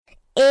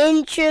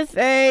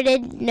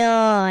introverted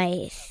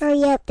noise.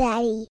 Hurry up,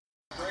 Daddy.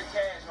 Great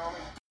cash, homie.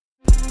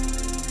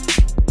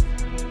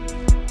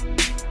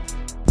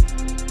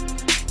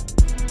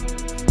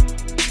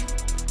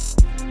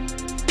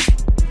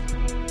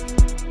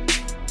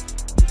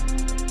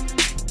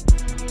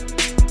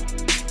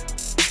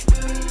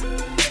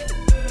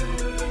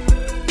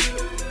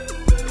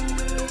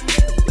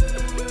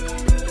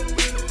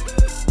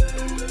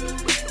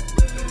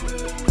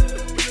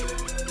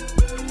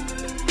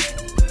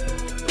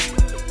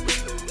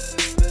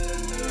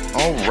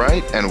 All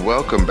right, and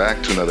welcome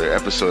back to another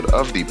episode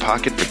of the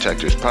Pocket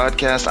Protectors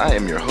Podcast. I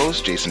am your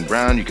host, Jason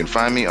Brown. You can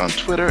find me on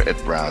Twitter at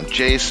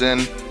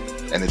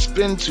BrownJason. And it's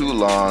been too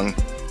long.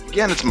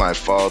 Again, it's my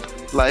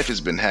fault. Life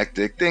has been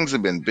hectic. Things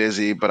have been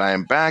busy. But I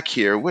am back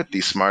here with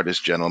the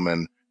smartest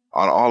gentleman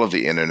on all of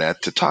the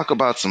internet to talk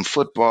about some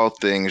football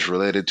things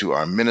related to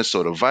our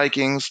Minnesota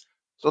Vikings.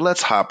 So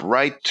let's hop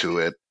right to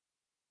it.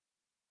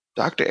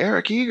 Dr.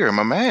 Eric Eager,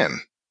 my man.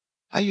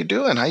 How you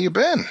doing? How you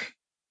been?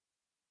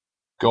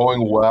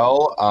 Going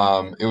well.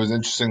 It was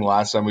interesting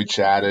last time we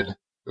chatted. It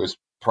was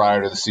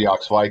prior to the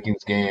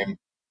Seahawks-Vikings game,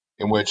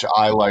 in which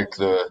I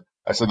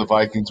said the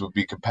Vikings would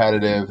be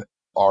competitive.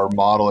 Our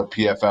model at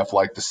PFF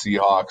liked the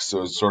Seahawks, so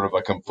it was sort of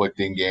a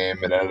conflicting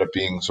game. It ended up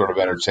being sort of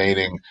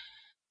entertaining.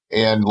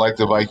 And like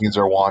the Vikings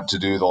are wont to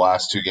do, the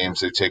last two games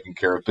they've taken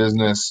care of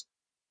business.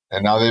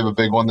 And now they have a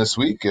big one this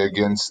week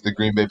against the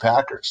Green Bay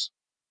Packers.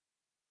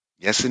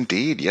 Yes,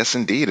 indeed. Yes,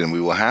 indeed. And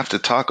we will have to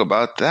talk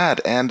about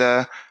that. And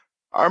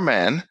our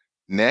man,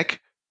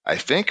 Nick, I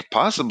think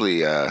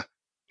possibly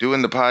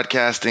doing the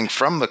podcasting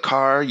from the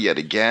car yet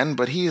again,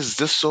 but he is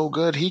just so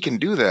good he can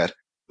do that.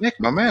 Nick,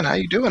 my man, how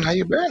you doing? How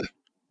you been?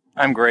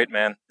 I'm great,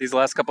 man. These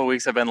last couple of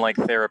weeks have been like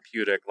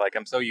therapeutic. Like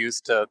I'm so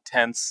used to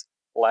tense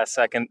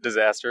last-second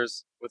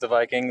disasters with the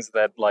Vikings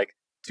that like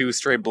two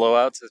straight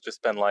blowouts has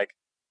just been like,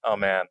 oh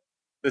man,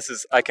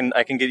 I can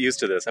get used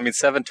to this. I mean,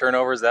 7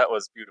 turnovers, that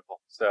was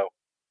beautiful. So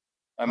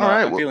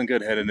I'm feeling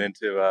good heading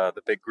into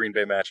the big Green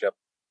Bay matchup.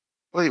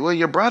 Well,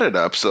 you brought it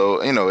up,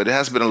 so it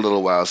has been a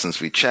little while since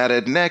we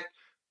chatted. Nick,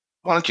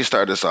 why don't you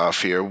start us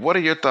off here? What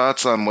are your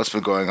thoughts on what's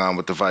been going on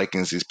with the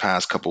Vikings these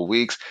past couple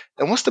weeks,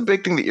 and what's the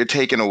big thing that you're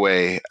taking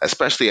away,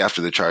 especially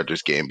after the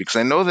Chargers game? Because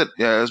I know that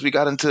as we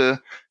got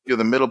into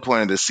the middle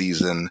point of the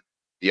season,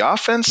 the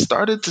offense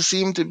started to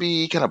seem to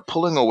be kind of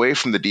pulling away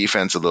from the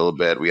defense a little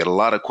bit. We had a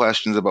lot of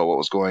questions about what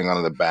was going on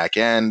in the back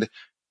end.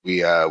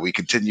 We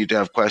continued to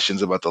have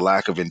questions about the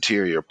lack of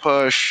interior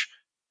push.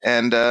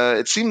 And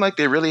it seemed like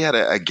they really had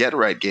a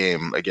get-right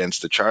game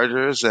against the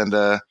Chargers and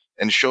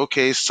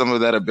showcased some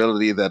of that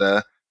ability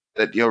that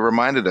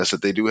reminded us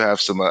that they do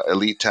have some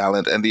elite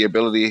talent and the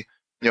ability,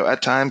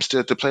 at times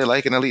to play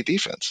like an elite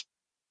defense.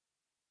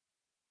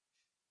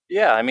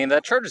 Yeah, I mean,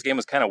 that Chargers game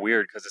was kind of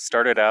weird because it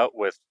started out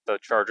with the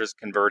Chargers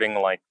converting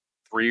like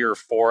 3 or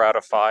 4 out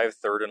of 5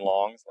 third and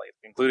longs, like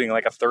including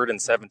like a 3rd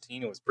and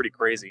 17. It was pretty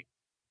crazy.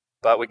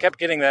 But we kept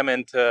getting them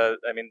into,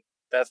 I mean,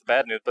 that's the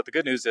bad news. But the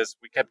good news is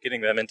we kept getting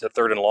them into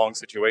 3rd and long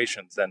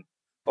situations. And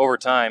over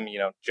time,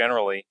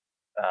 generally,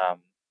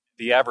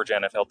 the average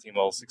NFL team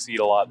will succeed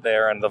a lot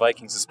there. And the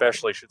Vikings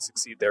especially should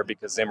succeed there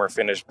because Zimmer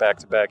finished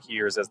back-to-back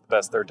years as the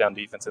best third down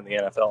defense in the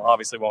NFL.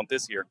 Obviously won't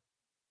this year.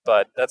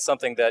 But that's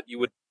something that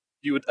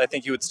I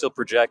think you would still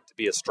project to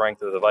be a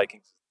strength of the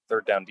Vikings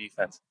third down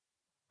defense.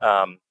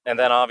 And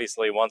then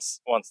obviously once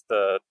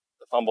the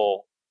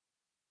fumble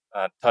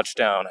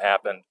touchdodown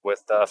happened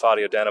with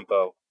Fadio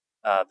Denebo,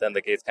 then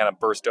the gates kind of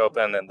burst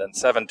open, and then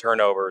 7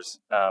 turnovers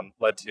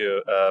led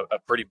to a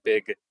pretty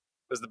big. It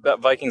was the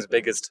Vikings'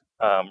 biggest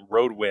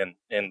road win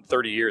in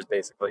 30 years,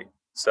 basically.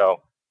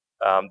 So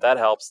that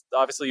helps.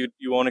 Obviously,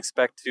 you won't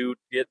expect to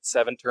get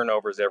 7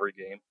 turnovers every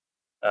game.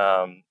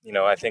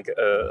 I think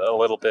a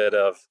little bit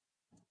of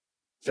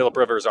Phillip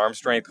Rivers' arm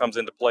strength comes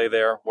into play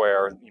there,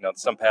 where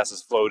some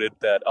passes floated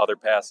that other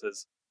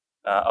passes,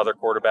 other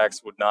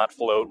quarterbacks would not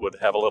float, would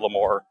have a little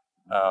more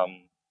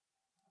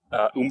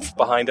oomph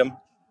behind them.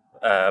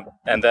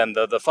 And then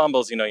the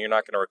fumbles, you're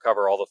not going to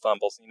recover all the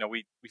fumbles.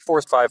 We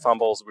forced 5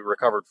 fumbles, we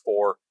recovered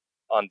 4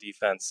 on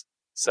defense.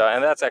 So,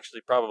 and that's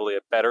actually probably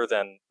better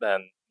than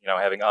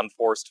having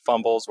unforced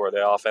fumbles where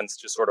the offense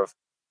just sort of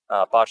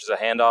botches a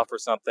handoff or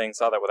something.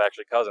 Saw that with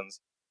actually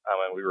Cousins.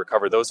 And we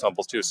recovered those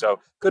fumbles too. So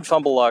good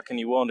fumble luck, and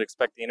you won't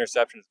expect the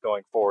interceptions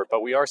going forward.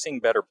 But we are seeing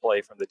better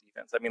play from the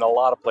defense. I mean, a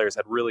lot of players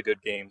had really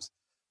good games.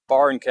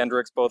 Barr and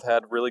Kendricks both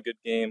had really good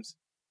games.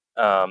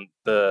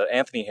 The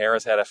Anthony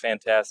Harris had a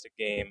fantastic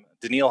game.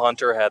 Danielle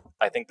Hunter had,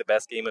 I think, the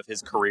best game of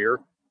his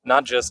career.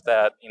 Not just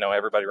that,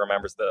 everybody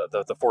remembers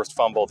the forced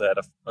fumble that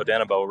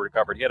Odenabo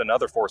recovered. He had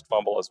another forced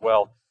fumble as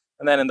well.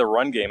 And then in the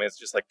run game, it's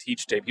just like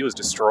teach tape. He was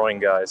destroying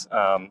guys.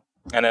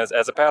 And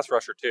as a pass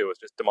rusher, too, it was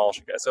just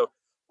demolishing guys. So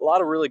a lot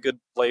of really good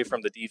play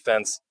from the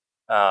defense.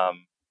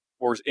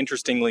 We're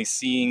interestingly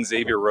seeing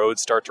Xavier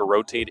Rhodes start to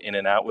rotate in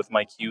and out with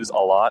Mike Hughes a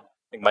lot.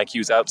 I think Mike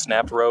Hughes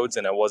out-snapped Rhodes,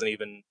 and it wasn't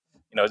even,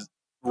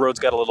 Rhodes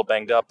got a little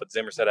banged up, but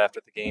Zimmer said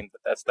after the game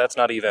that that's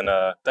not even,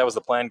 that was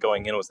the plan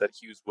going in, was that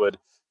Hughes would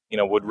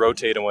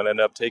rotate and would end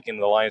up taking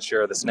the lion's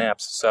share of the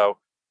snaps. So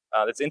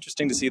It's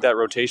interesting to see that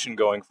rotation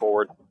going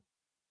forward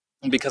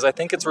because I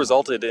think it's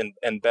resulted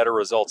in better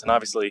results. And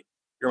obviously,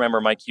 you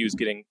remember Mike Hughes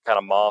getting kind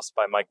of mossed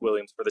by Mike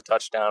Williams for the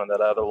touchdown and that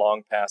other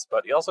long pass,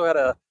 but he also had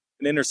an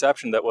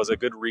interception that was a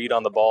good read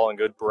on the ball and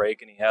good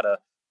break, and he had a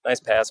nice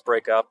pass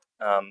breakup.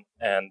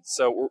 And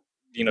so,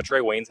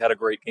 Trey Waynes had a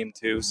great game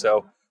too.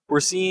 So we're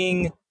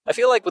seeing, I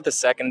feel like with the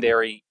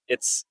secondary,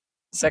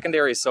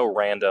 secondary is so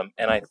random,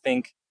 and I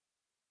think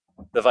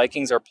the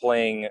Vikings are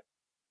playing,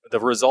 the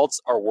results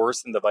are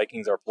worse than the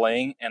Vikings are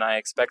playing, and I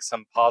expect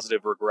some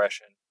positive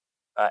regression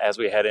as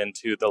we head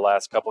into the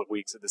last couple of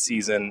weeks of the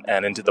season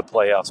and into the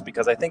playoffs,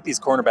 because I think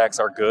these cornerbacks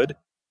are good.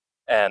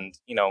 And,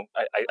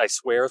 I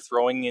swear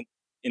throwing it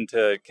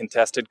into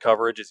contested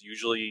coverage is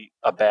usually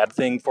a bad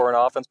thing for an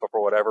offense, but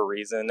for whatever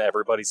reason,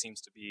 everybody seems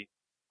to be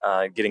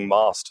getting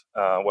mossed,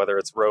 whether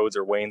it's Rhodes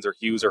or Waynes or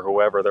Hughes or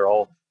whoever. They're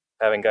all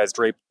having guys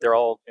draped. They're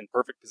all in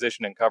perfect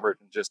position and coverage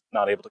and just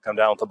not able to come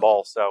down with the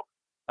ball. So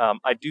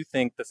I do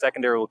think the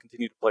secondary will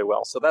continue to play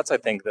well. So that's, I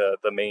think, the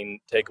main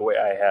takeaway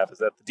I have is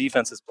that the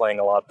defense is playing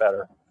a lot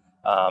better.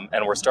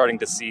 And we're starting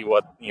to see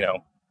what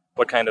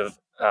kind of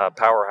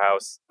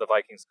powerhouse the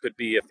Vikings could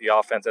be if the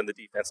offense and the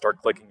defense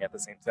start clicking at the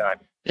same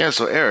time. Yeah,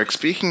 so Eric,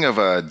 speaking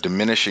of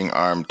diminishing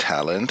arm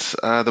talent,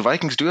 the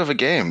Vikings do have a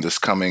game this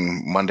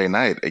coming Monday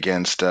night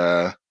against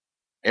Aaron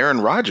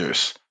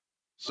Rodgers.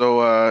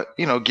 So,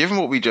 given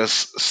what we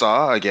just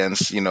saw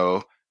against,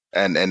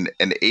 an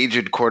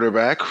aged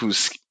quarterback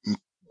whose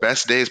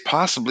best days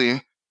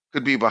possibly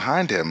could be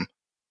behind him,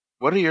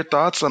 what are your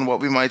thoughts on what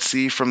we might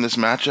see from this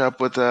matchup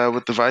with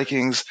the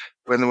Vikings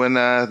when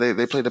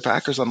they play the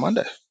Packers on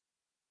Monday?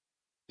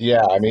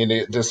 Yeah, I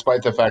mean,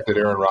 despite the fact that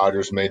Aaron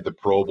Rodgers made the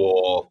Pro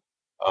Bowl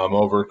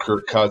over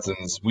Kirk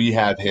Cousins, we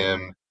had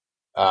him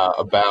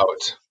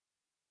about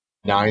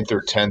 9th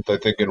or 10th, I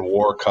think, in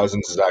WAR.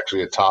 Cousins is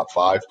actually a top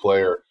 5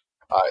 player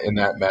in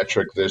that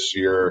metric this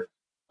year.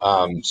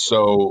 That's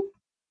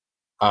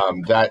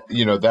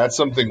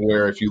something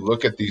where if you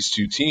look at these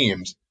two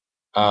teams,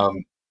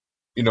 Aaron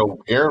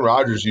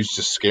Rodgers used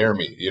to scare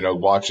me,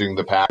 watching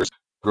the Packers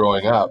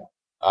growing up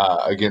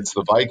against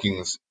the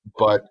Vikings,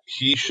 but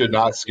he should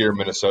not scare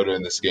Minnesota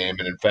in this game.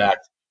 And in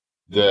fact,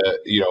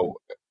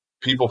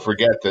 people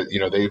forget that,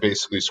 they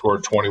basically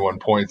scored 21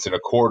 points in a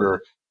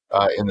quarter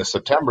in the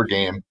September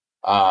game,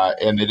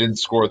 and they didn't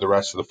score the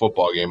rest of the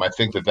football game. I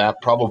think that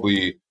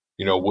probably,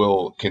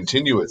 will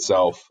continue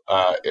itself,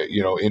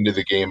 into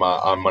the game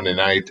on Monday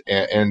night.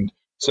 And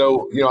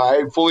so,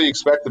 I fully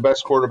expect the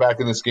best quarterback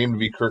in this game to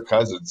be Kirk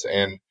Cousins.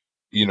 And,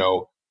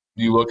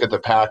 you look at the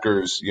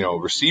Packers,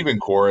 receiving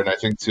core, and I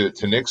think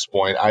to Nick's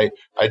point, I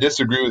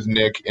disagree with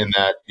Nick in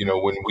that,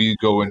 when we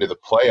go into the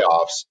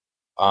playoffs,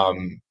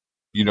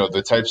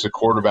 the types of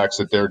quarterbacks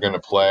that they're going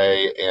to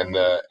play and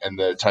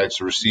the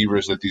types of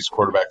receivers that these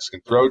quarterbacks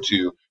can throw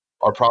to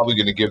are probably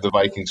going to give the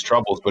Vikings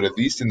troubles. But at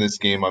least in this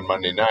game on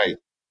Monday night,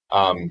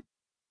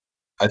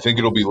 I think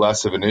it'll be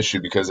less of an issue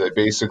because they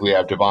basically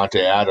have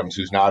Devontae Adams,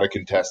 who's not a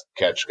contested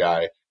catch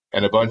guy,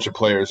 and a bunch of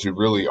players who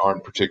really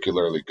aren't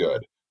particularly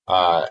good.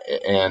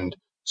 And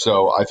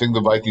so I think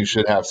the Vikings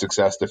should have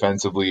success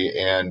defensively.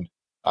 And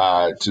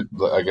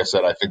like I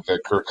said, I think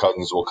that Kirk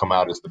Cousins will come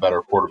out as the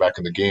better quarterback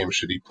in the game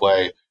should he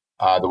play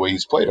the way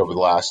he's played over the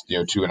last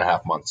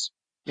 2.5 months.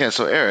 Yeah,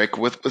 so Eric,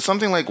 with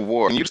something like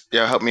WAR, can you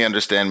help me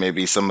understand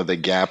maybe some of the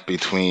gap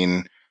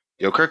between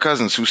Kirk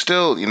Cousins, who's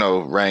still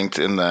ranked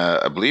in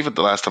I believe at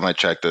the last time I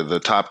checked, the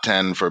top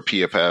 10 for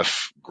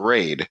PFF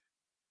grade.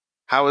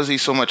 How is he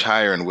so much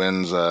higher in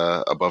wins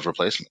above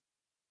replacement?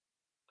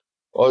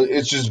 Well,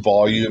 it's just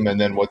volume and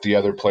then what the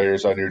other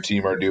players on your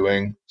team are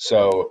doing.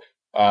 So,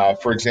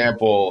 for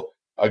example,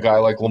 a guy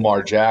like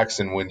Lamar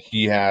Jackson, when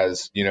he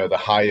has, the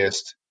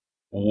highest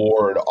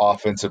WAR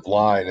offensive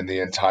line in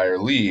the entire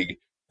league,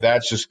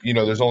 that's just,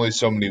 there's only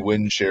so many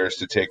win shares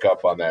to take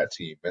up on that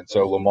team. And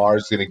so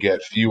Lamar's going to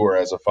get fewer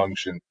as a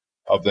function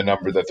of the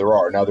number that there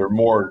are. Now, there are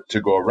more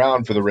to go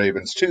around for the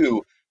Ravens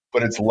too,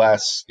 but it's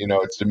less,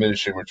 it's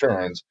diminishing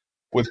returns.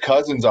 With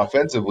Cousins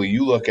offensively,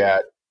 you look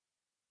at,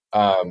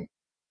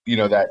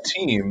 that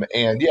team,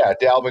 and yeah,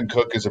 Dalvin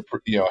Cook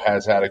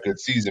has had a good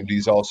season, but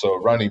he's also a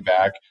running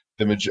back.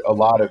 A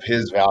lot of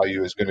his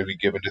value is going to be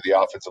given to the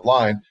offensive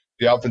line.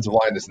 The offensive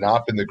line has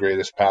not been the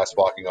greatest pass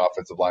blocking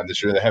offensive line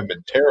this year. They haven't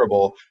been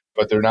terrible,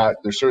 but they're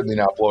certainly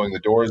not blowing the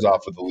doors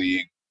off of the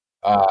league.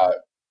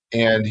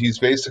 And he's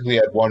basically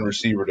had one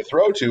receiver to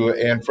throw to.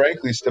 And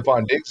frankly,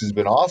 Stephon Diggs has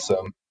been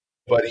awesome,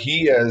 but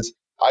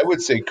I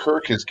would say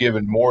Kirk has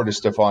given more to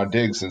Stephon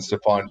Diggs than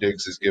Stephon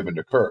Diggs has given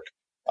to Kirk.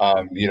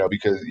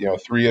 Because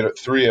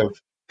three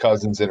of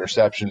Cousins'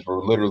 interceptions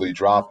were literally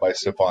dropped by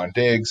Stephon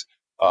Diggs.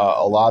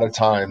 A lot of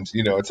times,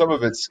 and some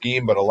of it's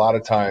scheme, but a lot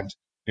of times,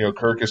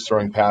 Kirk is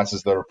throwing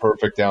passes that are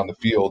perfect down the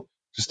field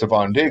to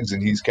Stephon Diggs,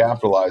 and he's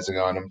capitalizing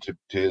on them to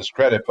his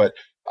credit. But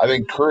I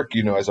think Kirk,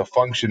 as a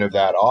function of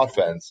that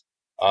offense,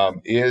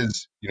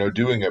 is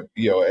doing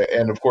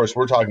and of course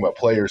we're talking about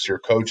players here.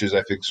 Coaches,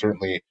 I think,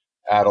 certainly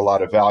add a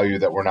lot of value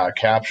that we're not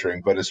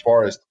capturing. But as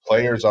far as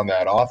players on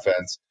that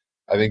offense,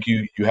 I think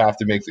you have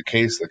to make the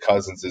case that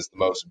Cousins is the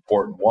most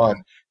important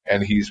one,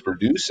 and he's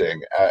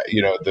producing,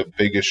 the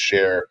biggest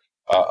share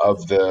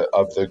of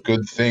the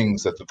good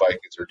things that the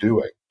Vikings are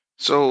doing.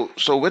 So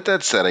with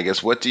that said, I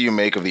guess what do you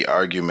make of the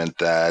argument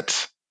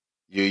that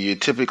you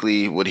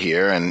typically would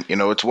hear, and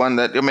it's one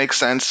that it makes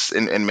sense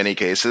in many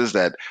cases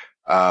that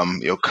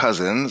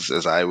Cousins,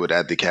 as I would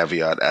add the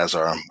caveat, as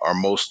our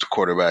most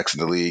quarterbacks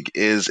in the league,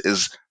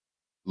 is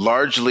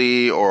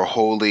largely or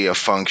wholly a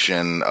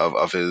function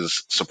of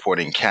his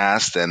supporting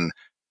cast and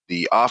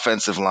the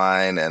offensive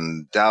line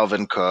and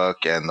Dalvin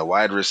Cook and the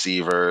wide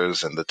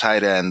receivers and the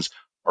tight ends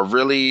are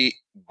really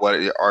what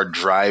are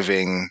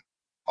driving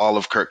all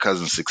of Kirk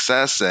Cousins'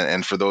 success.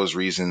 And for those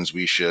reasons,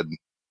 we should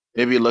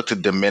maybe look to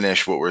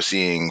diminish what we're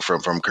seeing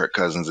from Kirk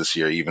Cousins this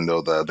year, even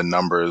though the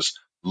numbers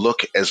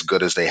look as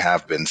good as they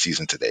have been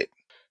season to date.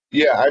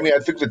 Yeah, I mean, I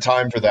think the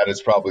time for that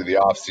is probably the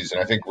offseason.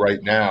 I think right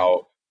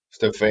now,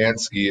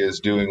 Stefanski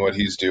is doing what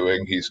he's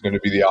doing. He's going to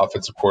be the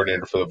offensive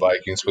coordinator for the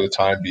Vikings for the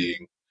time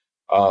being.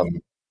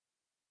 Um,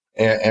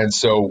 and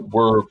so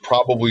we're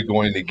probably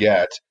going to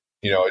get,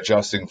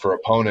 adjusting for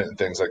opponent and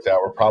things like that,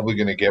 we're probably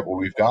going to get what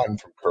we've gotten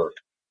from Kirk,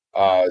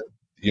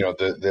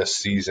 this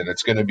season.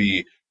 It's going to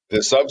be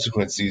the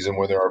subsequent season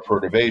where there are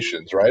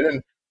perturbations, right?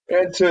 And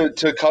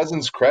to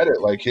Cousins' credit,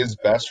 like his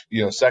best,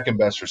 second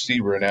best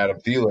receiver in Adam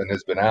Thielen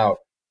has been out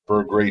for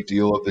a great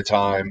deal of the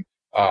time.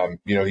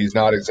 He's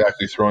not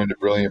exactly throwing to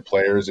brilliant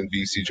players in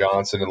VC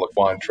Johnson and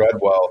Laquan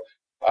Treadwell.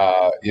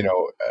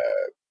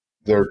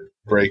 They're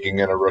breaking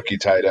in a rookie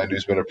tight end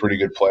who's been a pretty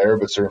good player,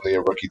 but certainly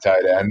a rookie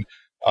tight end,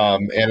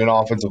 and an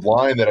offensive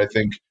line that I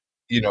think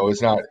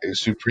is not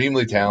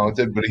supremely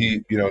talented, but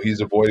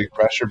he's avoiding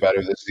pressure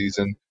better this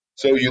season.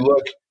 So you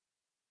look,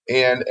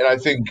 and I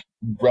think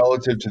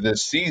relative to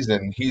this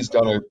season, he's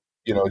going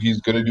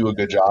to do a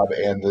good job,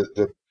 and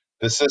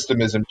the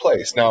system is in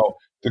place. Now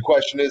the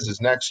question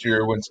is next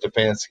year when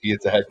Stefanski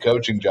gets a head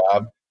coaching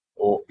job,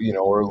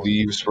 or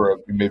leaves for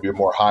maybe a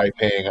more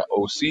high-paying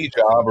OC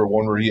job, or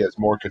one where he has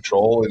more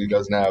control and he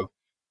doesn't have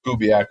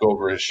Kubiak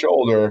over his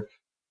shoulder,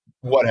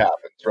 what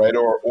happens, right?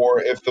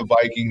 Or if the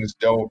Vikings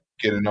don't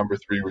get a number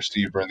 3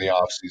 receiver in the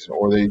offseason,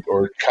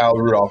 or Kyle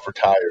Rudolph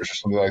retires or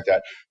something like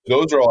that.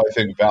 Those are all, I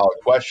think, valid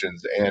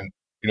questions. And,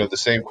 the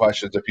same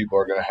questions that people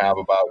are going to have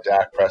about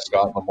Dak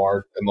Prescott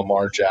and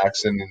Lamar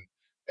Jackson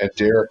and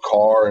Derek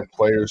Carr and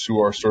players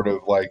who are sort of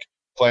like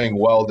playing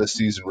well this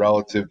season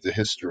relative to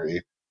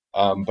history.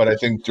 But I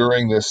think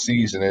during this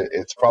season,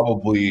 it's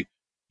probably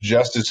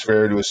just as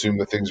fair to assume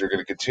that things are going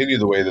to continue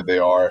the way that they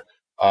are,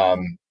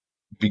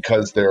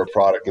 because they're a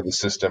product of the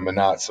system and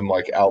not some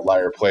like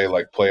outlier play,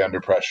 like play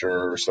under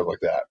pressure or stuff like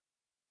that.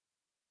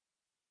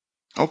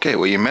 Okay,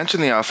 well, you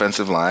mentioned the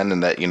offensive line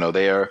and that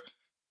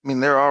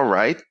they're all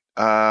right,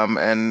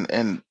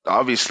 and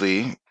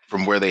obviously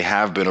from where they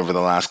have been over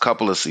the last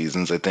couple of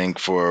seasons. I think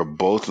for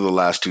both of the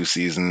last 2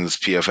 seasons,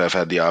 PFF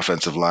had the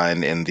offensive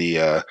line in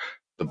the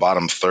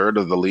bottom third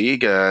of the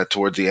league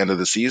towards the end of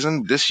the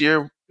season. This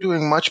year,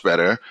 doing much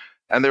better.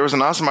 And there was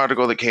an awesome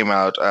article that came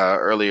out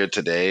earlier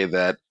today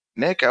that,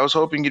 Nick, I was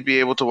hoping you'd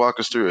be able to walk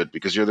us through it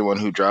because you're the one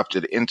who dropped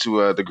it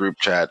into the group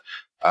chat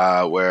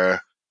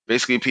where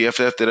basically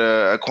PFF did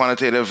a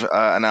quantitative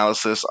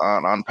analysis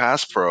on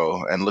Pass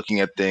Pro and looking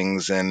at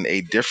things in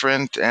a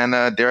different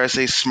and, dare I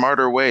say,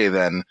 smarter way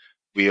than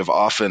we have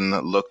often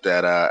looked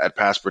at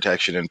pass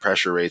protection and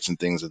pressure rates and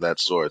things of that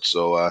sort.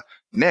 So,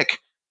 Nick,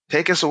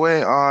 take us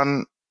away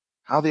on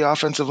how the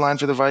offensive line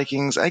for the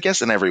Vikings, I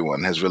guess, and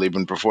everyone has really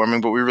been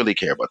performing, but we really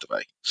care about the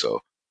Vikings.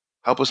 So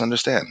help us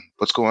understand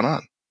what's going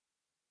on.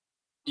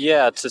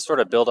 Yeah, to sort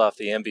of build off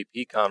the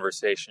MVP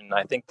conversation,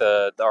 I think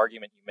the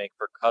argument you make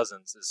for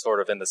Cousins is sort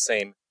of in the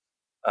same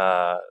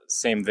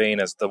vein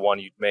as the one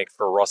you'd make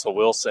for Russell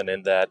Wilson,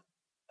 in that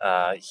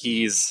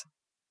he's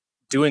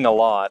doing a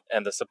lot,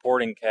 and the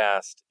supporting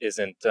cast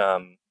isn't.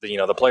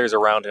 The players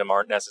around him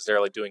aren't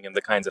necessarily doing him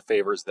the kinds of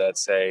favors that,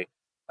 say,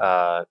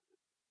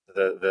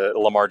 the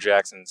Lamar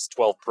Jackson's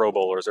 12 Pro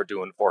Bowlers are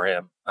doing for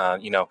him.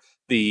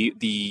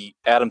 The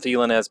Adam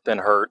Thielen has been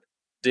hurt.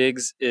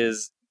 Diggs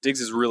is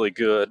really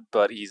good,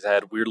 but he's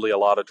had weirdly a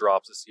lot of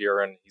drops this year,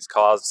 and he's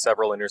caused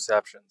several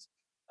interceptions.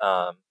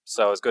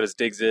 So as good as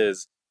Diggs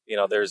is,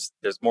 there's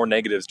more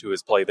negatives to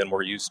his play than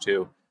we're used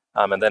to.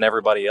 And then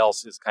everybody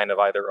else is kind of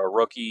either a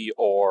rookie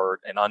or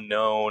an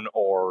unknown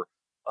or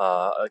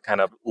a kind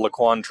of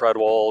Laquan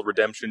Treadwell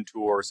redemption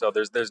tour. So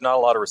there's not a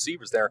lot of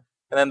receivers there.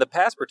 And then the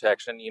pass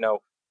protection,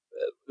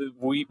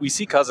 we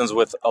see Cousins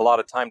with a lot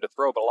of time to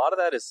throw, but a lot of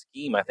that is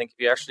scheme. I think if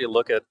you actually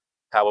look at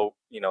how,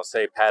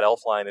 say Pat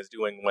Elflein is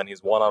doing when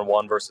he's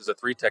one-on-one versus a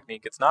 3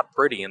 technique, it's not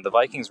pretty. And the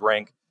Vikings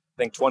rank,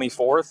 I think,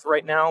 24th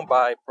right now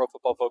by Pro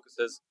Football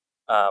Focus's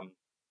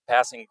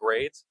passing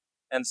grades.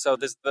 And so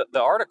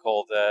the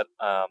article that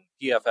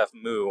PFF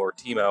Moo or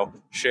Timo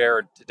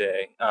shared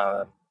today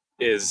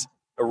is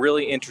a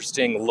really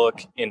interesting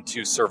look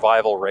into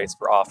survival rates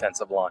for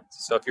offensive lines.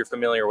 So if you're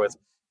familiar with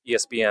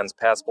ESPN's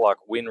pass block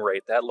win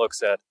rate, that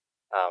looks at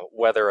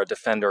whether a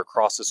defender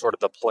crosses sort of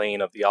the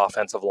plane of the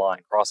offensive line,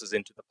 crosses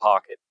into the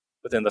pocket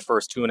within the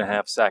first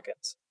 2.5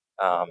 seconds.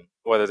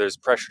 whether there's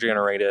pressure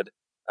generated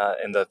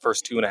in the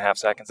first 2.5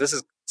 seconds. This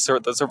is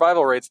the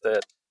survival rates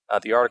that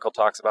the article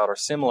talks about are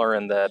similar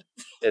in that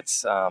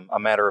it's a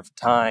matter of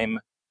time.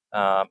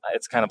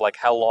 It's kind of like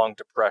how long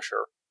to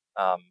pressure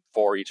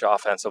for each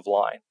offensive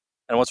line.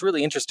 And what's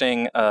really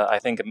interesting, I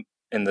think,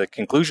 in the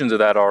conclusions of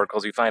that article,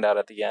 is you find out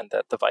at the end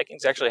that the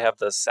Vikings actually have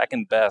the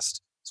second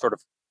best sort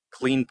of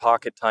clean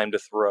pocket time to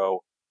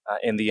throw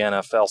in the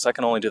NFL,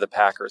 second only to the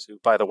Packers, who,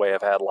 by the way,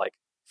 have had like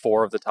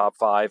 4 of the top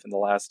 5 in the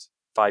last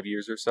 5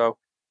 years or so.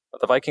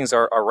 But the Vikings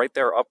are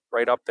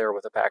right up there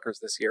with the Packers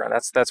this year, and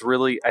that's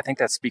really, I think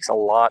that speaks a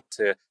lot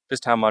to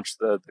just how much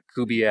the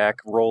Kubiak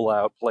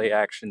rollout play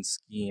action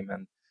scheme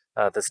and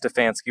the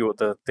Stefanski, with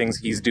the things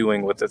he's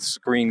doing with the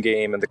screen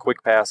game and the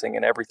quick passing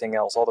and everything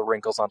else, all the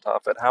wrinkles on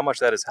top of it, how much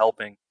that is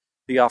helping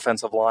the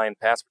offensive line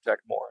pass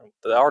protect more.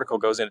 The article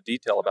goes into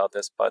detail about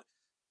this, but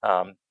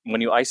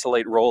when you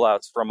isolate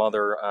rollouts from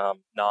other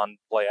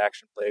non-play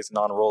action plays,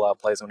 non-rollout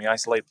plays, when you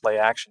isolate play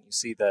action, you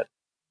see that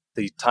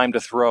the time to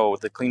throw,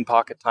 the clean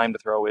pocket time to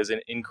throw is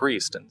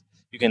increased. And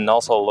you can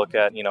also look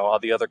at, all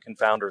the other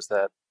confounders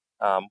that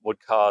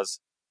would cause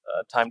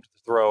time to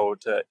throw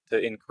to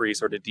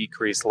increase or to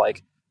decrease,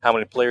 like how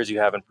many players you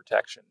have in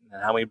protection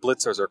and how many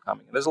blitzers are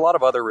coming. And there's a lot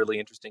of other really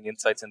interesting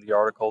insights in the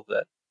article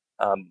that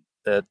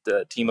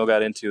Timo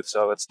got into,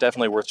 so it's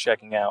definitely worth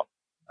checking out.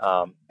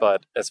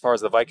 But as far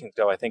as the Vikings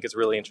go, I think it's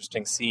really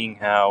interesting seeing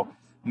how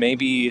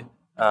maybe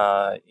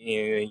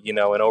an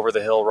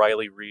over-the-hill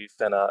Riley Reef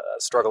and a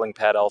struggling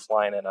Pat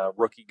Elflein and a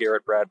rookie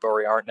Garrett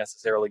Bradbury aren't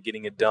necessarily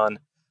getting it done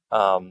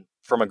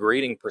from a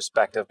grading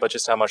perspective, but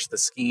just how much the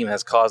scheme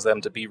has caused them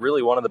to be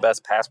really one of the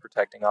best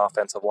pass-protecting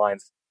offensive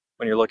lines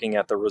when you're looking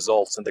at the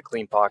results and the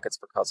clean pockets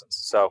for Cousins.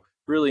 So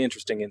really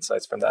interesting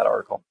insights from that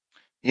article.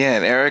 Yeah,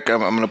 and Eric, I'm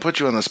going to put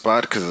you on the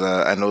spot because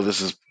I know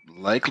this is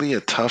likely a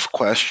tough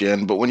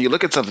question, but when you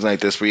look at something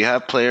like this, where you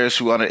have players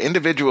who on an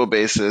individual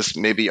basis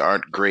maybe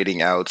aren't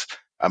grading out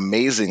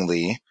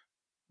amazingly,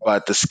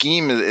 but the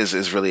scheme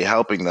is really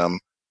helping them,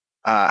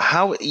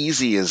 how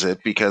easy is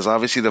it? Because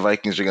obviously the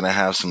Vikings are going to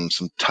have some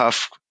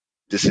tough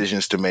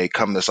decisions to make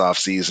come this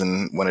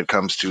offseason when it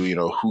comes to,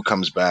 who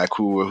comes back,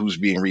 who's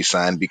being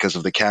re-signed because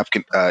of the cap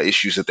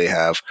issues that they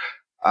have.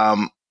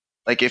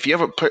 Like if you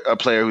have a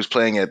player who's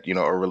playing at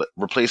a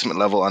replacement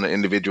level on an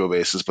individual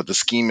basis, but the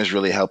scheme is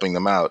really helping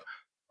them out,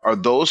 are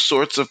those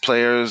sorts of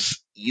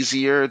players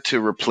easier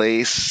to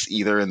replace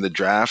either in the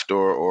draft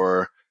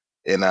or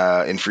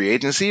in free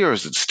agency, or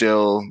is it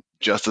still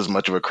just as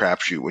much of a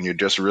crapshoot when you're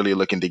just really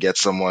looking to get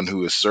someone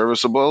who is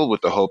serviceable with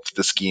the hope that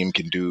the scheme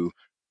can do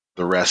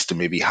the rest to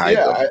maybe hide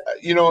them?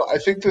 I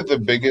think that the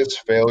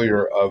biggest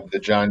failure of the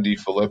John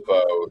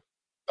DeFilippo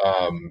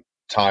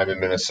time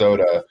in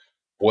Minnesota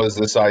was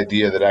this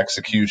idea that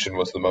execution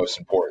was the most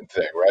important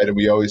thing, right? And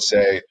we always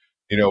say,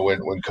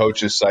 when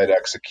coaches cite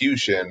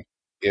execution,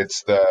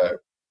 it's the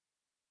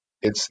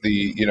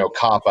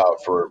cop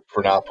out for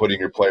not putting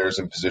your players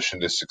in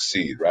position to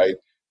succeed, right?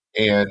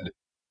 And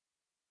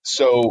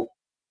so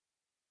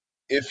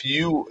if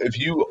you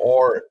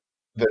are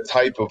the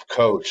type of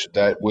coach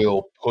that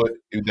will put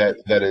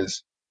that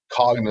is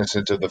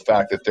cognizant of the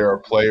fact that there are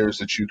players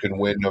that you can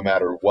win no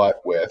matter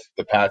what with,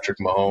 the Patrick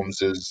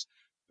Mahomeses,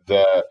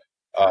 the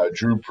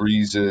Drew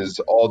Breeses,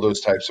 all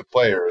those types of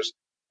players.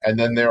 And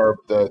then there are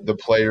the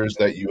players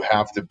that you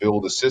have to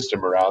build a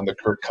system around, the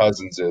Kirk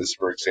Cousinses,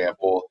 for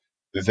example.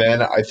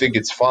 Then I think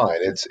it's fine.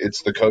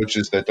 It's the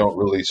coaches that don't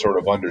really sort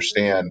of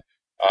understand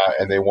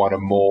and they want to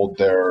mold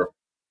their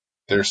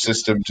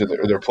system to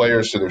their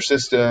players to their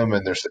system,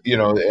 and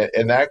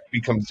and that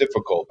becomes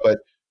difficult. But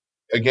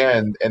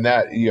again, and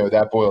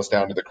that boils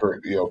down to the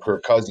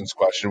Kirk Cousins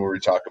question, where we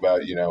talk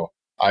about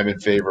I'm in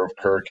favor of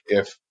Kirk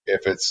if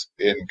it's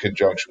in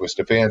conjunction with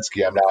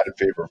Stefanski. I'm not in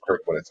favor of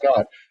Kirk when it's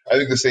not. I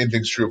think the same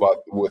thing's true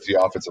with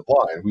the offensive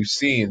line. We've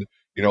seen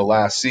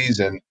last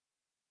season,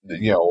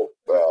 the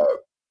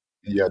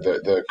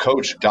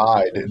coach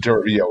died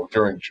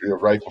during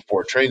right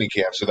before training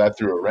camp, so that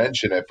threw a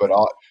wrench in it. But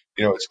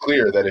it's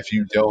clear that if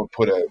you don't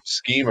put a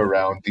scheme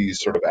around these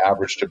sort of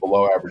average to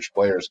below average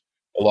players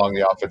along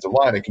the offensive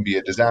line, it can be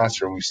a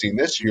disaster. And we've seen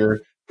this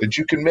year that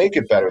you can make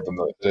it better than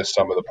the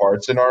sum of the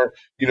parts. And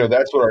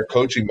that's what our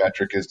coaching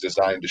metric is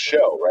designed to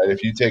show, right?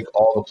 If you take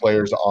all the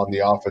players on the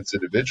offense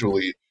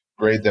individually,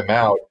 grade them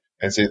out,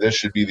 and say this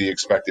should be the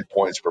expected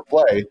points per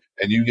play,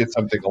 and you get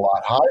something a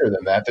lot higher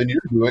than that, then you're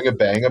doing a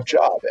bang-up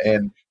job.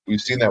 And we've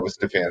seen that with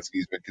Stefanski.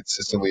 He's been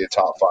consistently a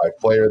top 5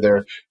 player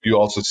there. You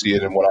also see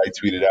it in what I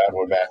tweeted out and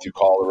what Matthew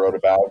Caller wrote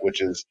about, which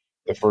is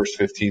the first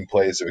 15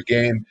 plays of a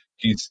game.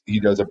 He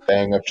does a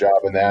bang-up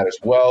job in that as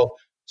well.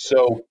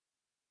 So,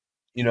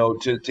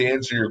 to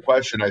answer your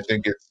question, I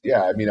think it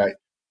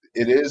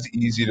is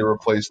easy to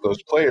replace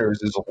those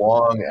players as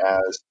long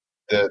as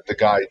the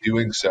guy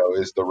doing so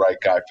is the right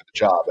guy for the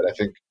job. And I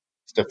think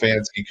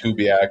Stefanski,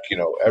 Kubiak,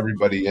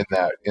 everybody in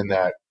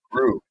that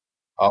group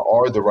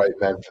are the right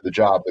men for the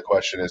job. The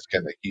question is,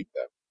 can they keep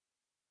them?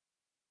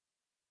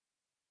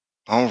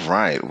 All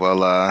right.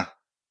 Well,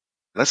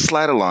 let's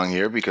slide along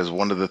here, because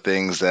one of the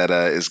things that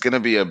is going to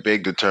be a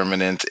big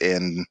determinant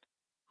in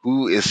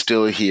who is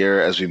still here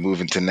as we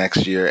move into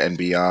next year and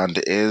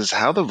beyond is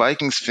how the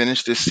Vikings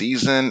finish this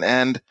season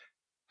and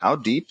how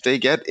deep they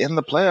get in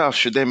the playoffs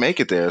should they make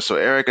it there. So,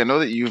 Eric, I know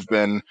that you've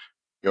been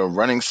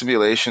running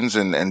simulations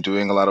and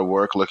doing a lot of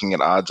work looking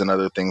at odds and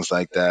other things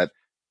like that.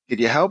 Could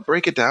you help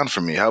break it down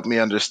for me? Help me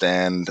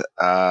understand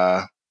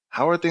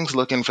how are things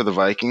looking for the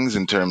Vikings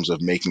in terms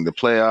of making the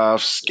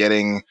playoffs,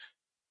 getting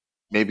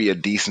maybe a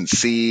decent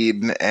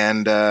seed,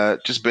 and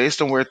just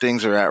based on where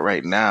things are at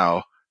right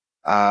now,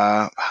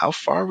 how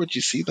far would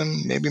you see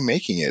them maybe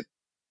making it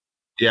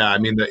Yeah, I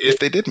mean, if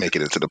they did make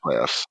it into the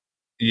playoffs?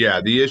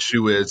 the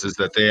issue is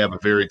that they have a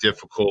very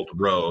difficult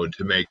road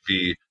to make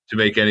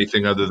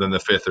anything other than the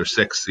 5th or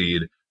 6th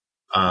seed.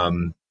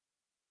 And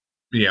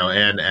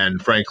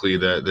frankly,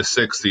 the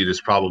 6th seed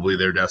is probably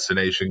their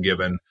destination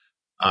given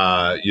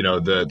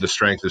the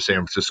strength of San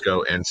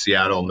Francisco and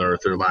Seattle, and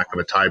their lack of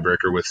a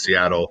tiebreaker with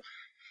Seattle.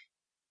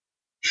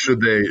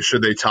 Should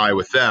they tie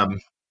with them?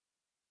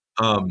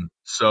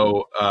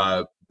 So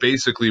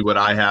basically, what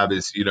I have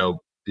is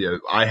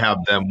I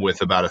have them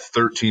with about a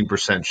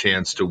 13%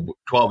 chance to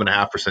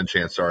 12.5%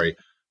 chance,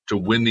 to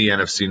win the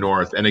NFC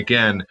North. And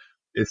again,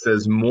 it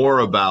says more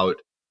about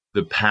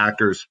the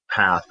Packers'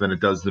 path than it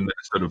does the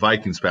Minnesota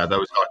Vikings' path. I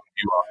was talking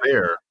to you off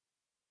air.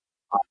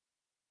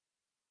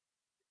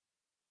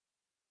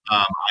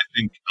 I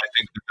think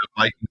that the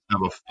Vikings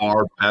have a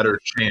far better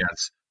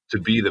chance to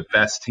be the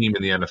best team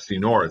in the NFC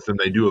North than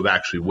they do of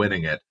actually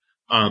winning it.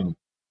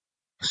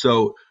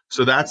 So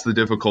that's the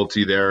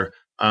difficulty there.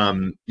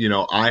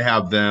 I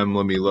have them.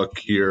 Let me look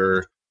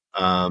here,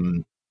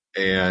 and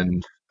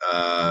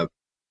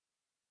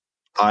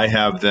I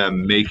have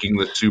them making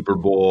the Super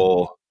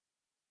Bowl.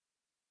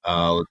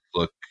 Let's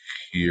look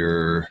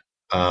here,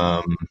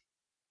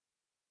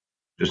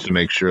 just to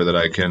make sure that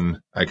I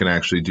can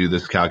actually do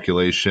this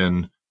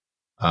calculation.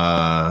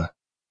 I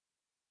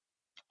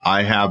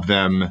have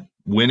them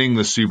winning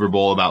the Super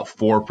Bowl about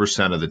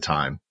 4% of the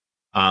time,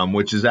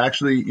 which is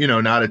actually,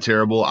 not a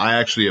terrible. I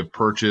actually have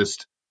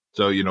purchased.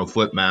 So,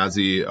 Flip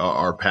Mazzy,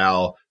 our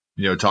pal,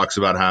 talks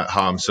about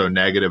how I'm so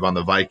negative on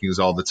the Vikings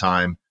all the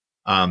time.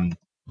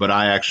 But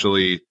I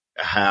actually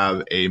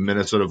have a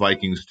Minnesota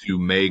Vikings to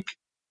make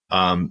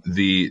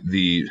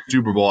the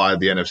Super Bowl out of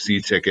the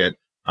NFC ticket.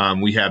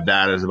 We have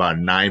that as about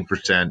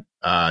 9%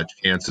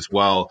 chance as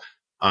well.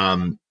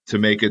 To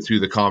make it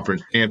through the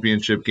conference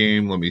championship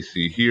game. Let me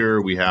see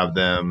here. We have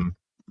them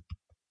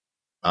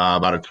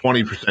about a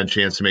 20%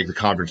 chance to make the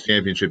conference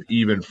championship,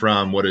 even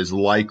from what is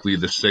likely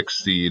the 6th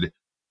seed.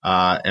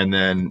 And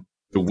then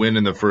to win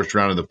in the first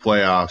round of the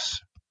playoffs,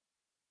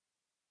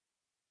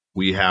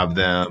 we have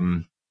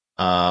them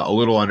a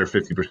little under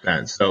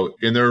 50%. So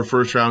in their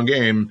first round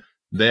game,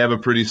 they have a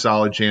pretty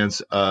solid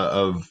chance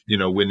of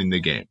winning the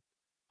game.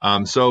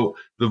 So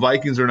the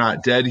Vikings are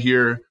not dead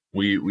here.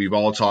 We've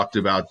all talked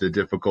about the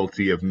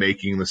difficulty of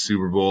making the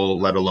Super Bowl,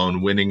 let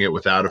alone winning it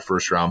without a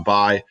first round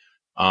bye.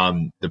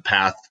 The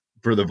path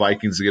for the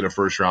Vikings to get a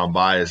first round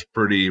bye is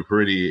pretty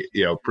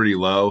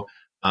low.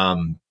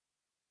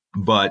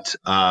 But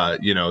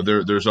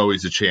there's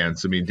always a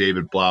chance. I mean,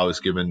 David Blau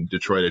has given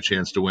Detroit a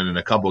chance to win in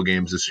a couple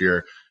games this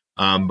year.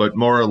 But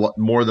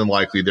more than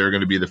likely, they're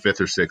going to be the 5th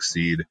or 6th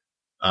seed.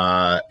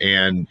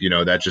 And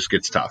that just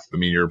gets tough. I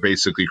mean, you're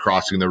basically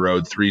crossing the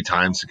road 3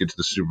 times to get to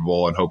the Super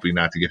Bowl and hoping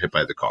not to get hit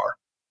by the car.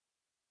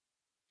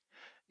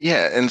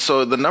 Yeah, and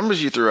so the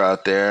numbers you threw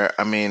out there,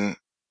 I mean,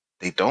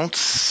 they don't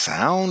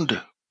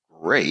sound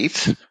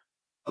great.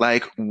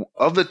 Like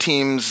of the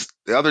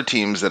other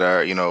teams that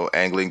are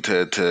angling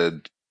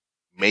to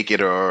make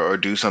it or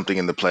do something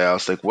in the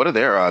playoffs, like what are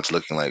their odds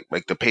looking like?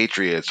 Like the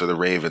Patriots or the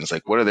Ravens,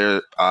 like what are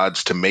their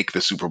odds to make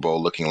the Super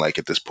Bowl looking like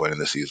at this point in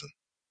the season?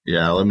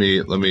 Yeah, let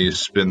me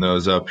spin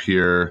those up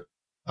here.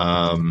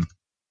 I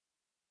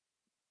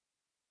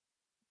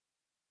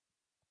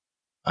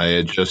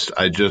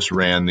just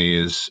ran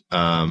these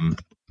a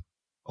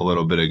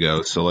little bit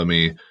ago. So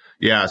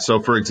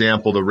so for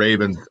example, the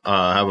Ravens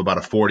have about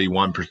a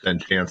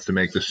 41% chance to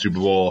make the Super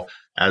Bowl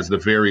as the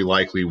very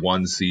likely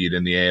 1 seed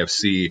in the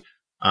AFC.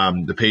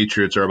 The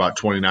Patriots are about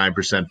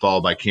 29%,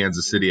 followed by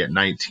Kansas City at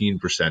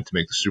 19% to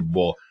make the Super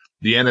Bowl.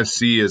 The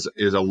NFC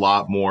is a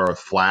lot more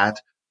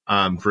flat.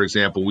 For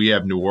example, we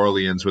have New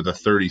Orleans with a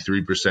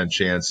 33%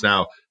 chance.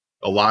 Now,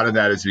 a lot of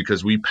that is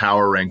because we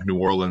power rank New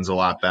Orleans a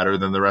lot better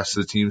than the rest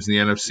of the teams in the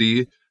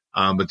NFC.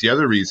 But the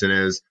other reason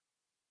is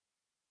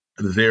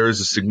there is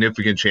a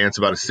significant chance,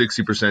 about a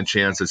 60%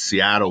 chance, that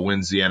Seattle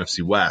wins the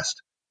NFC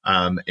West.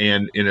 And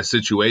in a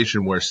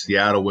situation where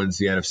Seattle wins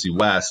the NFC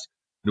West,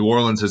 New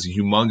Orleans has a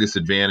humongous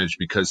advantage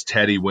because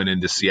Teddy went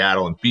into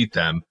Seattle and beat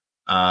them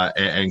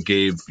and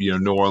gave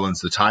New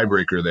Orleans the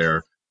tiebreaker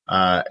there.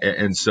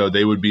 And so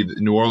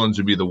New Orleans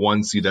would be the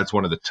 1 seed. That's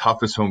one of the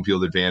toughest home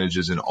field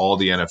advantages in all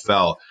the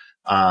NFL.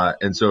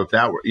 And so if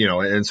that were,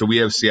 and so we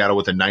have Seattle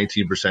with a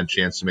 19%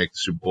 chance to make the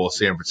Super Bowl,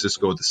 San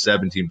Francisco with a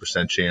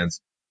 17%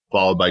 chance,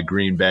 followed by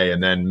Green Bay,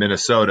 and then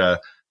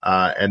Minnesota,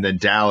 and then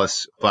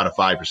Dallas about a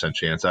 5%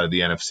 chance out of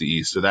the NFC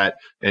East.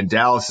 And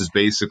Dallas is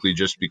basically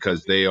just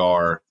because they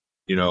are,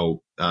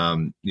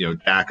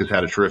 Dak has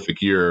had a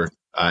terrific year.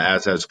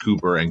 as has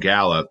Cooper and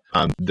Gallup.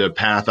 The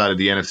path out of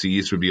the NFC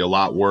East would be a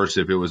lot worse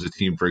if it was a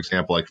team, for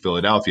example, like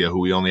Philadelphia, who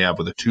we only have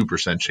with a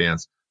 2%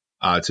 chance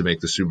to make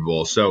the Super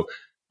Bowl. So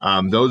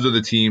those are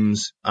the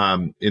teams.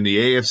 In the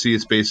AFC,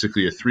 it's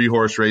basically a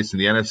 3-horse race. In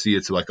the NFC,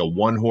 it's like a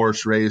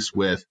 1-horse race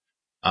with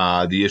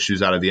the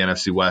issues out of the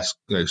NFC West,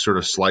 sort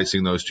of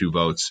slicing those two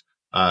votes.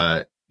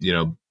 Seattle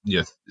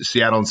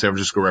and San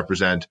Francisco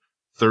represent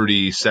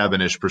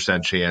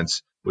 37-ish%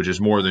 chance, which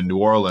is more than New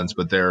Orleans,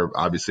 but they're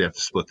obviously have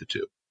to split the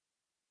two.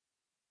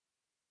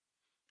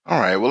 All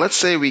right. Well, let's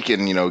say we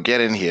can, get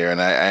in here, and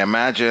I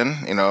imagine,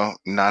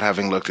 not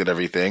having looked at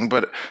everything,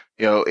 but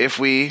if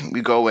we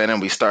go in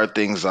and we start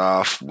things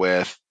off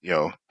with,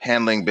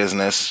 handling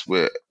business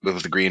with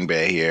the Green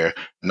Bay here,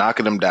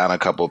 knocking them down a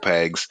couple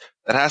pegs,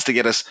 that has to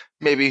get us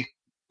maybe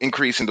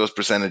increasing those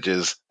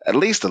percentages at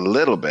least a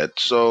little bit.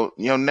 So,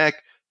 Nick,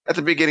 at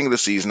the beginning of the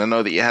season, I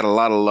know that you had a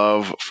lot of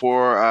love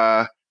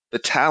for the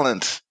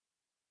talent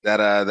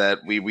that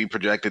we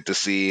projected to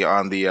see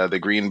on the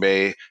Green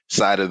Bay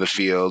side of the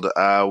field.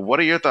 What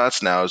are your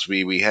thoughts now as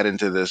we head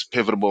into this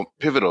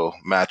pivotal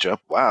matchup?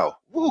 Wow,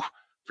 woo,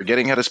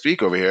 forgetting how to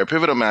speak over here. A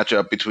pivotal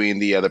matchup between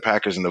the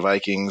Packers and the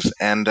Vikings.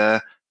 And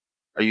are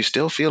you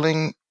still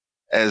feeling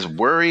as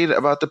worried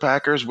about the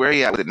Packers? Where are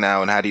you at with it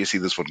now, and how do you see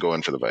this one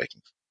going for the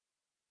Vikings?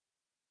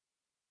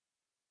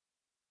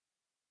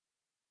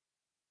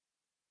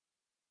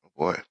 Oh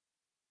boy, I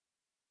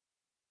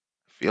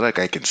feel like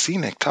I can see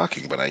Nick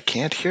talking, but I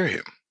can't hear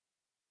him.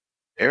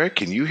 Eric,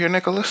 can you hear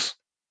Nicholas?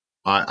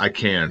 I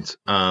can't.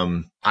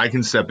 I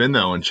can step in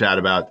though and chat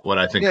about what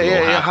I think.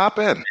 Yeah, hop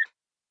in.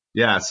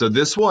 Yeah, so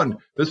this one's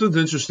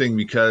interesting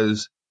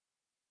because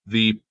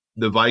the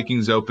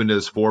Vikings opened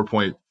as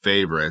 4-point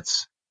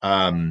favorites,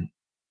 and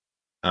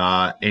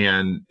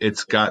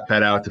it's got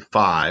bet out to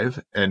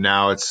 5, and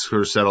now it's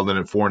sort of settled in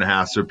at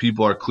 4.5. So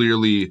people are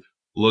clearly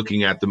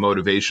looking at the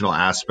motivational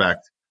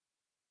aspect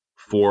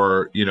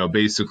for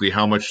basically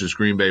how much does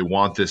Green Bay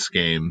want this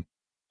game,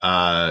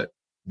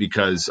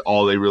 because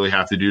all they really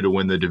have to do to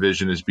win the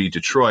division is beat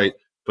Detroit.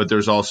 But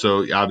there's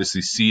also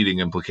obviously seeding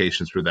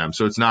implications for them.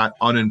 So it's not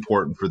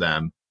unimportant for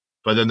them.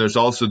 But then there's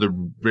also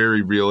the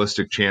very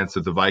realistic chance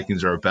that the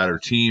Vikings are a better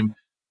team,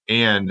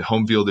 and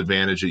home field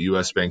advantage at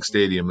US Bank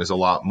Stadium is a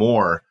lot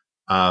more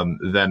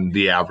than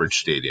the average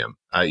stadium.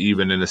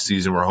 Even in a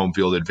season where home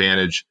field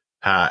advantage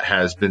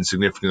has been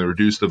significantly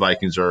reduced, the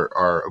Vikings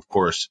are of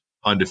course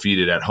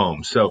undefeated at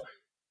home. So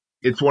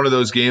it's one of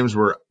those games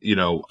where,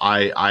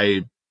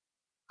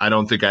 I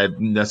don't think I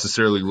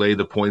necessarily lay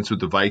the points with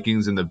the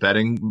Vikings in the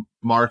betting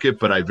market,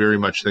 but I very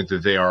much think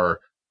that they are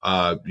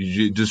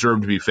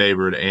deserve to be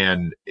favored.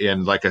 And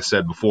like I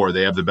said before,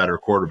 they have the better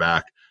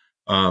quarterback,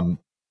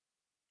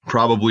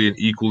 probably an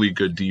equally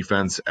good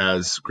defense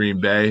as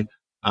Green Bay.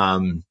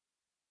 And,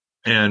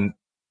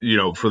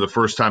 for the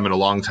first time in a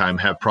long time,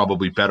 have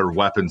probably better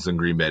weapons than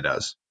Green Bay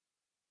does.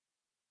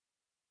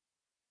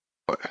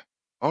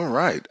 All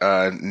right.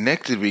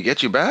 Nick, did we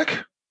get you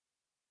back?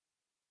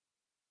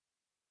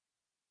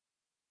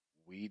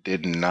 We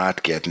did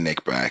not get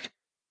Nick back. It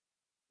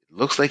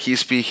looks like he's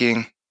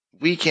speaking.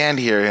 We can't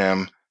hear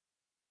him.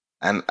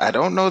 And I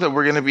don't know that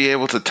we're going to be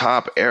able to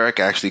top Eric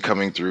actually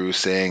coming through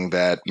saying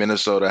that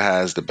Minnesota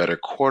has the better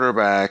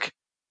quarterback,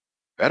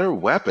 better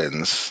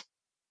weapons,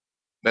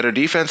 better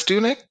defense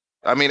too, Nick?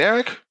 I mean,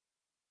 Eric?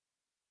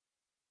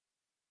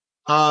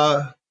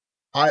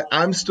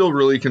 I'm still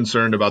really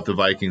concerned about the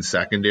Vikings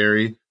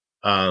secondary.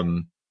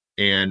 And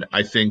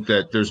I think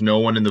that there's no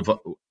one in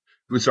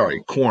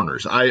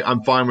corners.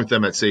 I'm fine with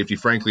them at safety.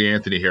 Frankly,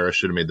 Anthony Harris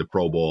should have made the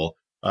Pro Bowl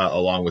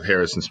along with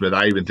Harrison Smith.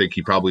 I even think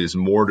he probably is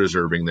more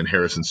deserving than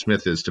Harrison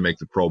Smith is to make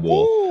the Pro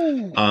Bowl.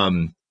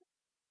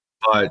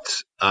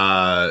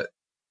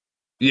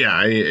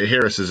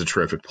 Harris is a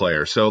terrific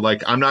player. So,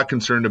 I'm not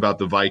concerned about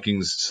the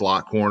Vikings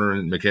slot corner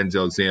and Mackenzie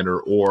Alexander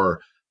or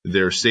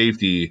their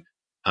safety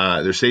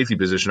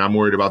position. I'm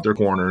worried about their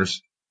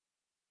corners.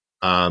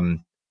 And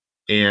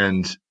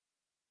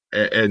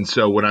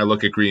so when I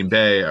look at Green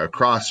Bay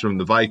across from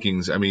the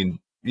Vikings, I mean,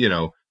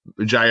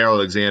 Jair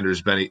Alexander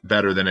is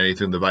better than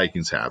anything the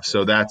Vikings have.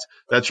 So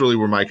that's really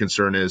where my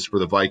concern is for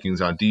the Vikings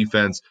on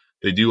defense.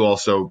 They do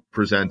also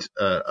present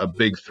a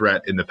big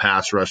threat in the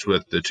pass rush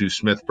with the 2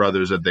 Smith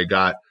brothers that they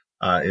got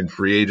in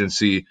free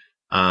agency.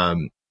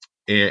 That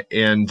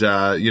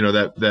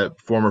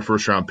former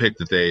first round pick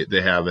that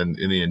they have in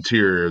the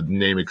interior,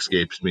 name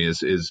escapes me,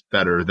 is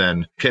better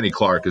than Kenny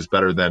Clark, is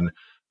better than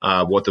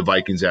what the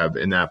Vikings have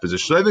in that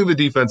position. So I think the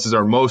defenses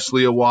are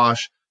mostly a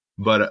wash,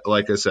 but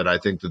like I said, I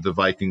think that the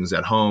Vikings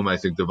at home, I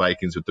think the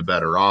Vikings with the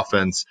better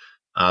offense,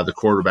 the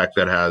quarterback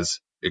that has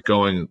it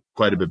going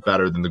quite a bit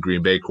better than the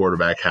Green Bay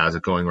quarterback has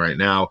it going right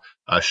now,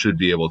 should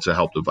be able to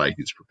help the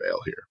Vikings prevail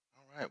here.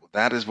 All right, well,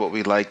 that is what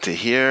we like to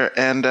hear.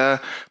 And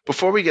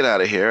before we get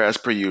out of here, as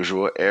per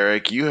usual,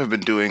 Eric, you have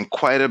been doing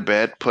quite a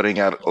bit, putting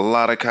out a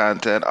lot of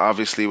content,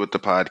 obviously with the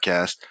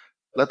podcast.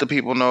 Let the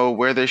people know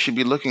where they should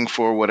be looking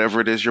for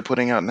whatever it is you're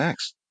putting out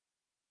next.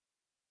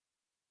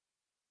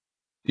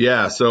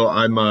 Yeah, so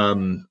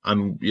I'm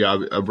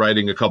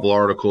writing a couple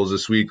articles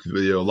this week.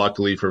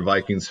 Luckily for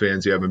Vikings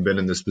fans, you haven't been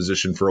in this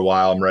position for a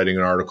while. I'm writing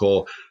an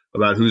article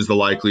about who's the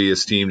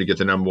likeliest team to get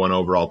the number one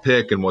overall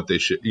pick and what they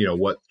should,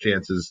 what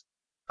chances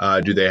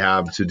do they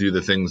have to do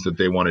the things that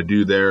they want to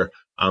do there.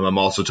 I'm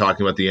also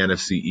talking about the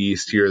NFC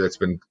East here. That's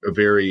been a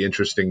very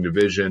interesting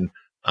division.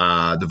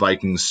 The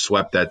Vikings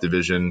swept that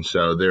division,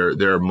 so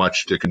they're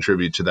much to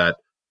contribute to that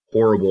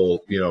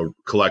horrible,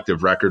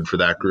 collective record for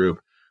that group.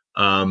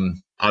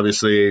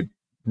 Obviously,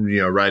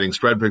 writing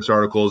spread picks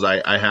articles.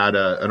 I had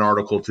an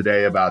article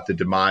today about the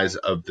demise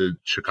of the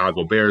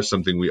Chicago Bears,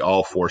 something we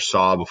all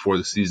foresaw before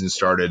the season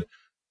started.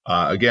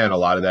 Again, a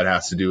lot of that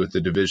has to do with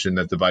the division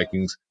that the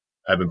Vikings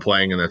have been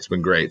playing, and that's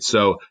been great.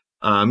 So,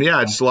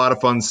 just a lot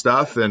of fun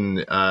stuff.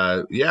 And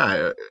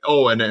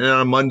Oh, and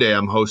on Monday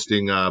I'm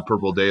hosting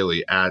Purple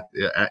Daily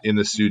in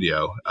the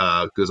studio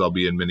because I'll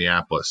be in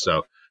Minneapolis.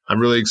 So I'm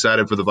really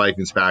excited for the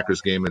Vikings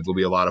Packers game. It'll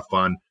be a lot of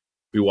fun.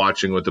 Be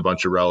watching with a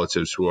bunch of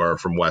relatives who are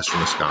from Western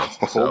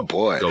Wisconsin. Oh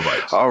boy! Go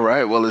Vikes. All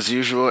right. Well, as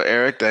usual,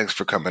 Eric, thanks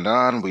for coming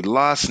on. We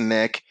lost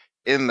Nick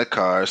in the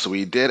car, so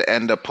we did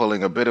end up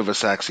pulling a bit of a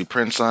Saxy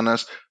Prince on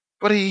us,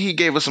 but he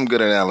gave us some good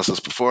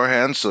analysis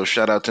beforehand. So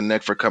shout out to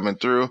Nick for coming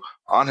through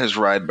on his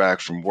ride back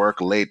from work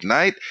late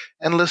night.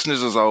 And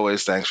listeners, as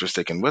always, thanks for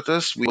sticking with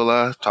us. We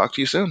will talk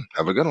to you soon.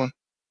 Have a good one.